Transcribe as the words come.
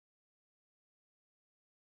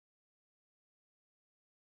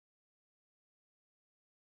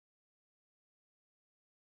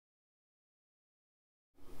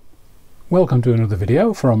Welcome to another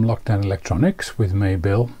video from LCR Electronics with me,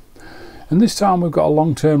 Bill. And this time we've got a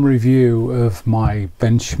long-term review of my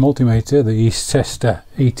bench multimeter, the East Tester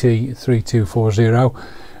ET3240.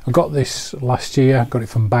 I got this last year, got it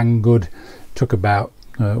from Banggood. Took about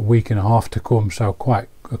a week and a half to come, so quite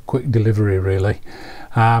a quick delivery really.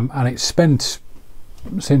 And it's spent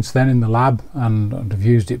since then in the lab, and I've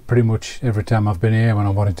used it pretty much every time I've been here when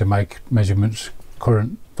I wanted to make measurements,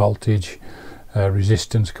 current, voltage,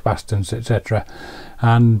 resistance, capacitance, etc.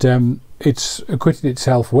 And it's acquitted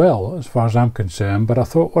itself well as far as I'm concerned, but I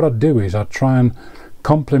thought what I'd do is I'd try and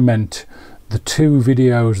complement the two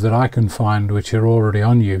videos that I can find which are already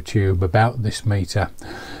on YouTube about this meter.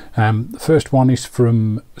 The first one is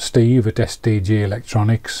from Steve at SDG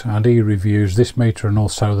Electronics, and he reviews this meter and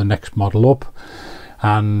also the next model up,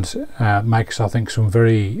 and makes, I think, some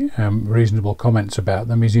very reasonable comments about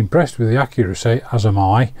them. He's impressed with the accuracy, as am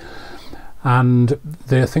I. And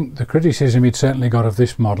I think the criticism he'd certainly got of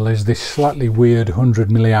this model is this slightly weird 100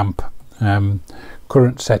 milliamp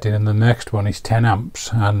current setting, and the next one is 10 amps.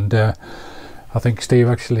 And I think Steve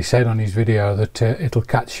actually said on his video that it'll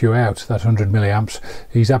catch you out, that 100 milliamps.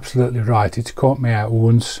 He's absolutely right. It's caught me out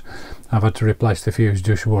once. I've had to replace the fuse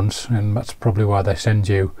just once, and that's probably why they send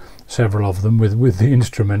you several of them with the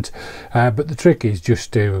instrument. But the trick is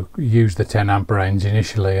just to use the 10 amp range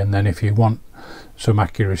initially, and then if you want some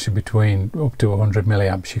accuracy between up to 100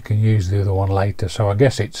 milliamps, you can use the other one later. So I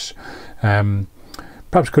guess it's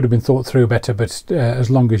perhaps could have been thought through better, but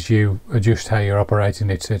as long as you adjust how you're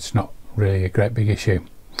operating it, it's not really a great big issue.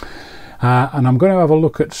 And I'm going to have a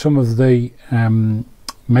look at some of the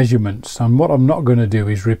measurements, and what I'm not going to do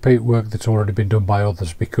is repeat work that's already been done by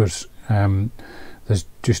others, because there's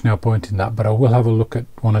just no point in that. But I will have a look at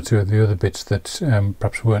one or two of the other bits that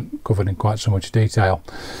perhaps weren't covered in quite so much detail.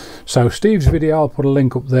 So Steve's video, I'll put a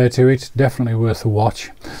link up there to it, definitely worth a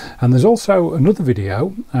watch. And there's also another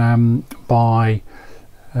video by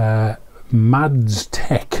Mads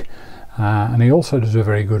Tech, and he also does a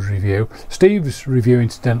very good review. Steve's review,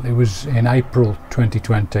 incidentally, was in April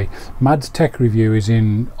 2020. Mads Tech review is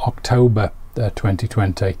in October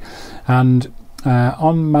 2020. And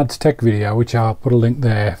on Mads Tech video, which I'll put a link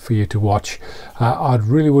there for you to watch, I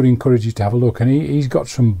really would encourage you to have a look. And he's got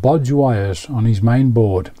some bodge wires on his main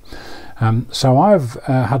board. So I've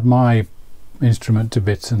had my instrument to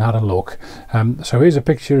bits and had a look. So here's a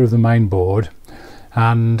picture of the main board,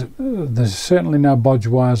 and there's certainly no bodge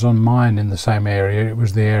wires on mine in the same area. It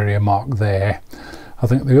was the area marked there. I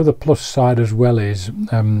think the other plus side as well is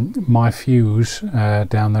my fuse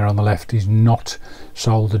down there on the left is not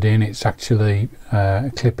soldered in. It's actually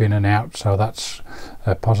clip in and out, so that's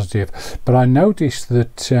positive. But I noticed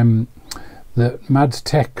that that Mads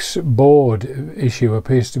Tech's board issue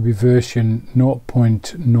appears to be version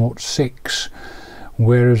 0.06,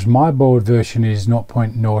 whereas my board version is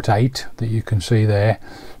 0.08 that you can see there.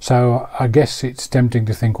 So I guess it's tempting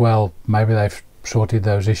to think, well, maybe they've sorted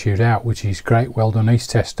those issues out, which is great. Well done, East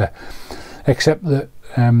Tester. Except that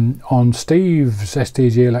on Steve's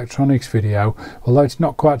SDG Electronics video, although it's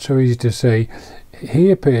not quite so easy to see,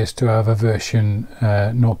 he appears to have a version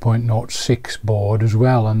 0.06 board as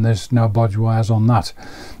well, and there's no bodge wires on that.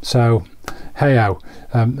 So hey-o,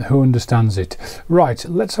 who understands it? Right,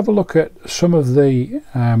 let's have a look at some of the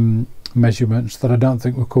measurements that I don't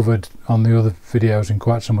think were covered on the other videos in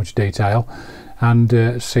quite so much detail, and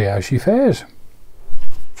see how she fares.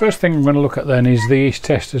 First thing I'm going to look at then is the East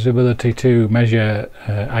Tester's ability to measure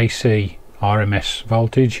AC RMS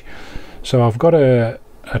voltage. So I've got a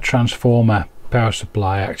transformer power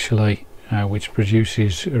supply actually, which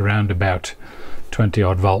produces around about 20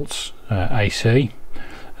 odd volts AC.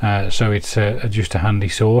 So it's just a handy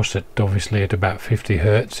source, obviously at about 50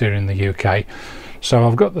 Hertz here in the UK. So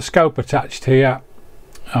I've got the scope attached here,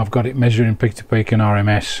 I've got it measuring peak to peak and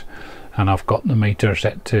RMS, and I've got the meter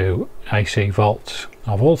set to AC volts.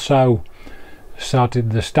 I've also started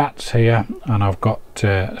the stats here, and I've got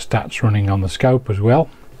stats running on the scope as well.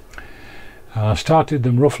 I started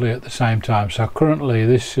them roughly at the same time, so currently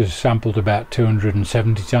this is sampled about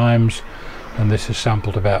 270 times and this is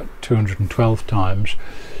sampled about 212 times.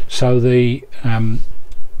 So the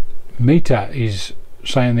meter is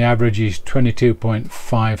saying the average is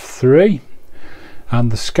 22.53,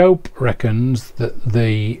 and the scope reckons that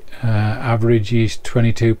the average is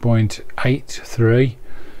 22.83,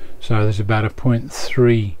 so there's about a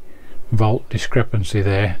 0.3 volt discrepancy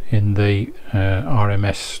there in the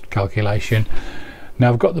RMS calculation. Now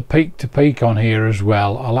I've got the peak to peak on here as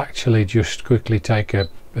well. I'll actually just quickly take a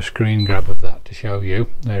screen grab of that to show you.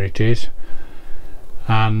 There it is.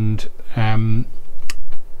 And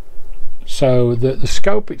So the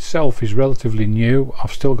scope itself is relatively new.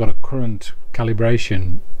 I've still got a current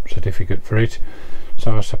calibration certificate for it,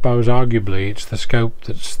 so I suppose arguably it's the scope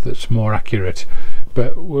that's more accurate,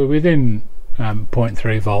 but we're within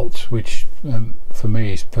 0.3 volts, which for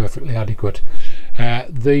me is perfectly adequate.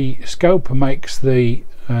 The scope makes the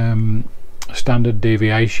standard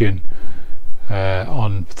deviation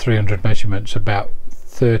on 300 measurements about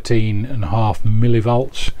 13.5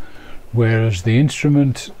 millivolts, whereas the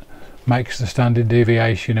instrument makes the standard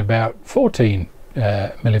deviation about 14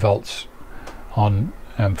 millivolts on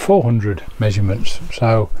 400 measurements,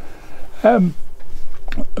 so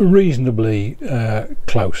reasonably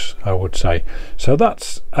close, I would say. So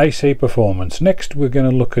that's AC performance. Next we're going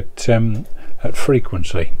to look at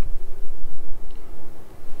frequency.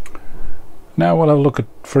 Now we'll have a look at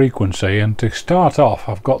frequency, and to start off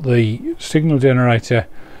I've got the signal generator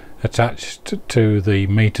attached to the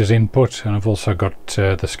meter's input, and I've also got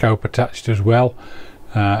the scope attached as well,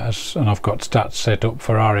 and I've got stats set up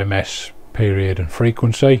for RMS, period and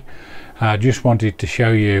frequency. I just wanted to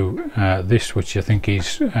show you this, which I think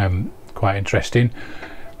is quite interesting.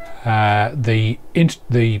 The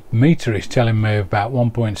meter is telling me about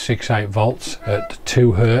 1.68 volts at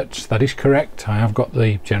 2 hertz. That is correct. I have got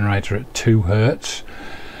the generator at 2 hertz,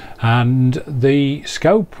 and the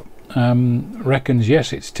scope reckons,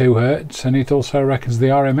 yes, it's 2 hertz, and it also reckons the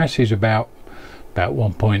RMS is about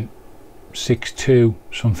 1.62,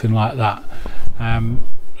 something like that.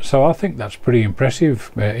 So I think that's pretty impressive,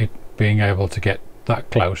 it being able to get that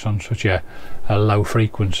close on such a low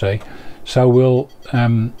frequency. So we'll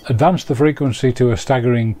advance the frequency to a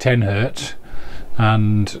staggering 10 hertz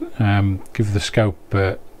and give the scope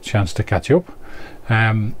a chance to catch up.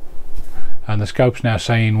 And the scope's now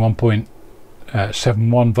saying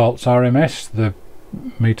 1.71 volts RMS, the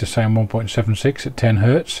meter saying 1.76 at 10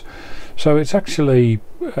 hertz. So it's actually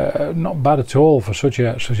not bad at all for such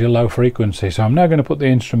a low frequency. So I'm now going to put the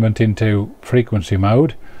instrument into frequency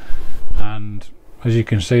mode, and as you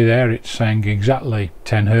can see there, it's saying exactly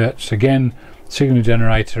 10 hertz. Again, signal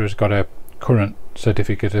generator has got a current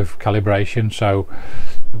certificate of calibration, so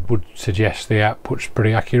it would suggest the output's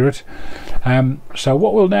pretty accurate. So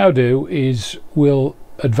what we'll now do is we'll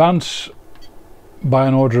advance by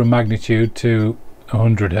an order of magnitude to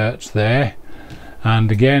 100 hertz there,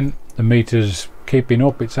 and again the meter's keeping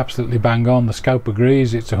up, it's absolutely bang on, the scope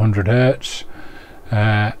agrees, it's 100 hertz.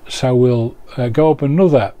 So we'll go up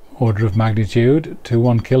another order of magnitude to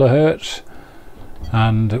 1 kilohertz,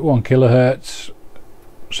 and at 1 kilohertz,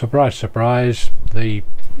 surprise surprise, the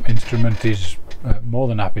instrument is more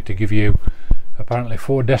than happy to give you apparently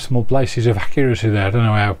 4 decimal places of accuracy there. I don't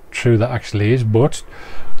know how true that actually is, but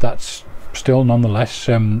that's still nonetheless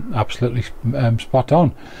absolutely spot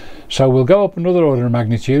on. So we'll go up another order of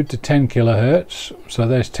magnitude to 10 kilohertz. So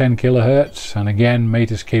there's 10 kilohertz, and again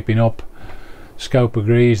meter's keeping up, scope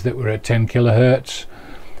agrees that we're at 10 kilohertz.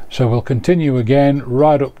 So we'll continue again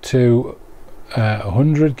right up to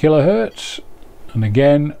 100 kilohertz, and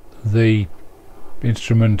again the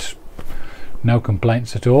instrument, no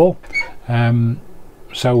complaints at all.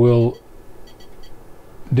 So we'll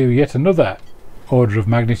do yet another order of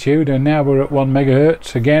magnitude, and now we're at 1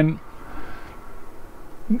 megahertz. Again,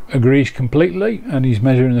 agrees completely, and he's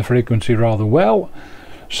measuring the frequency rather well.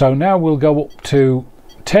 So now we'll go up to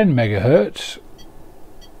 10 megahertz,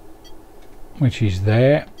 which is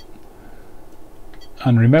there.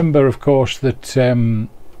 And remember, of course, that notice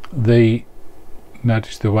the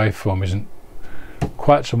waveform isn't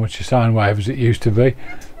quite so much a sine wave as it used to be.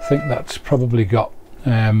 I think that's probably got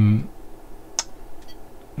something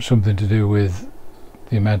to do with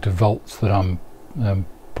the amount of volts that I'm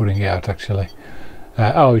putting out, actually.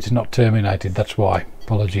 Oh, it's not terminated, that's why.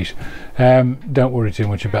 Apologies. Don't worry too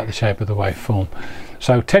much about the shape of the waveform.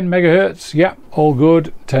 So 10 megahertz, yeah, all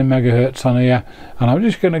good. 10 megahertz on here, and I'm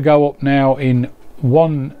just going to go up now in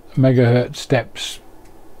 1 megahertz steps.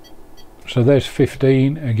 So there's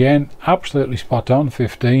 15 again, absolutely spot on,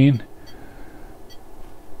 15.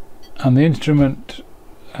 And the instrument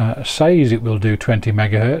says it will do 20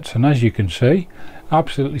 megahertz, and as you can see,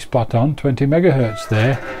 absolutely spot on, 20 megahertz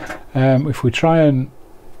there. If we try and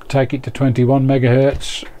take it to 21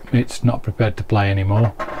 megahertz, it's not prepared to play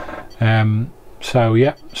anymore. So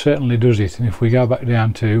yeah, certainly does it. And if we go back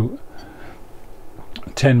down to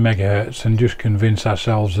 10 megahertz and just convince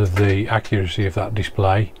ourselves of the accuracy of that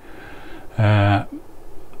display,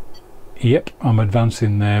 yep, I'm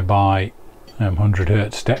advancing there by 100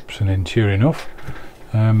 hertz steps, and then sure enough,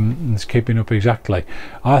 it's keeping up exactly.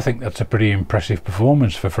 I think that's a pretty impressive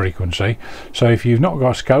performance for frequency. So if you've not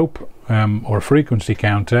got a scope, or a frequency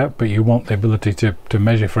counter, but you want the ability to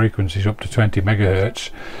measure frequencies up to 20 megahertz,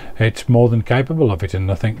 it's more than capable of it,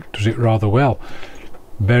 and I think does it rather well.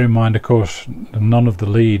 Bear in mind, of course, none of the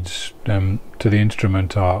leads to the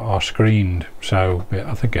instrument are screened, so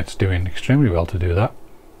I think it's doing extremely well to do that.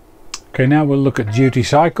 Okay, now we'll look at duty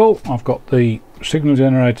cycle. I've got the signal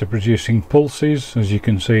generator producing pulses, as you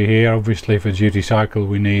can see here. Obviously for duty cycle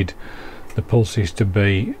we need the pulses to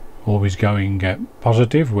be always going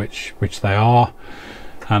positive, which they are,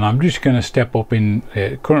 and I'm just going to step up in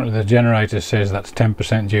currently the generator says that's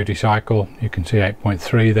 10% duty cycle. You can see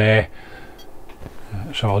 8.3 there,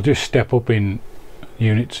 so I'll just step up in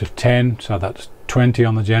units of 10, so that's 20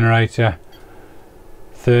 on the generator,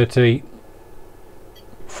 30,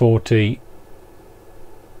 40,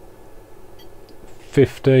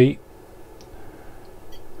 50,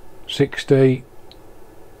 60,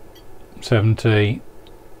 70,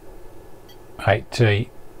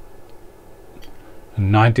 80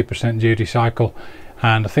 and 90% duty cycle,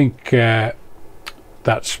 and I think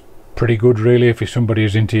that's pretty good really if you're somebody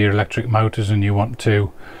who's into your electric motors and you want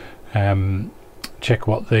to check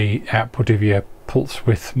what the output of your pulse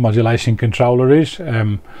width modulation controller is.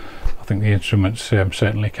 I think the instrument's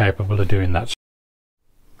certainly capable of doing that.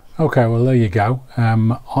 Okay, well there you go.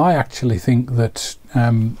 I actually think that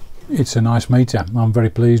it's a nice meter. I'm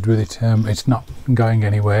very pleased with it. It's not going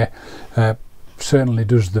anywhere. Certainly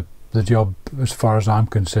does the job as far as I'm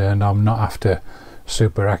concerned. I'm not after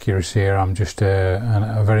super accuracy here. I'm just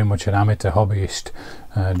a very much an amateur hobbyist,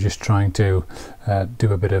 just trying to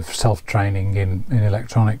do a bit of self-training in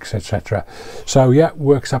electronics, etc. So yeah,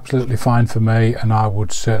 works absolutely fine for me, and I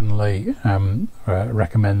would certainly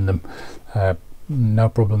recommend them. No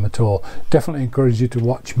problem at all. Definitely encourage you to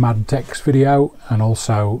watch Mad Tech's video and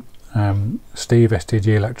also Steve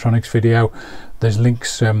SDG Electronics video. There's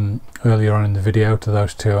links earlier on in the video to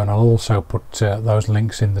those two, and I'll also put those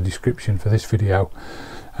links in the description for this video.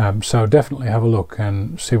 So definitely have a look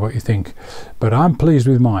and see what you think. But I'm pleased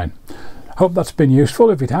with mine. Hope that's been useful.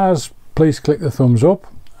 If it has, please click the thumbs up.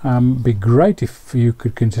 Be great if you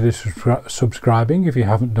could consider subscribing if you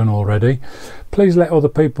haven't done already. Please let other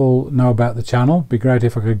people know about the channel. Be great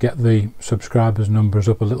if I could get the subscribers numbers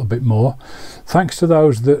up a little bit more. Thanks to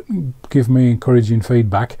those that give me encouraging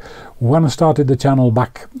feedback. When I started the channel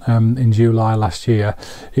back in July last year,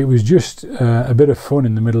 it was just a bit of fun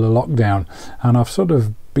in the middle of lockdown, and I've sort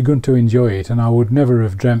of begun to enjoy it, and I would never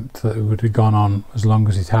have dreamt that it would have gone on as long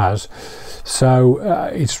as it has. So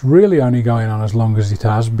it's really only going on as long as it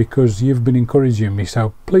has because you've been encouraging me,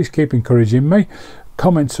 so please keep encouraging me.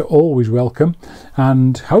 Comments are always welcome,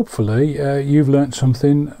 and hopefully you've learnt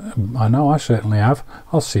something. I know I certainly have.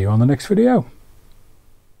 I'll see you on the next video.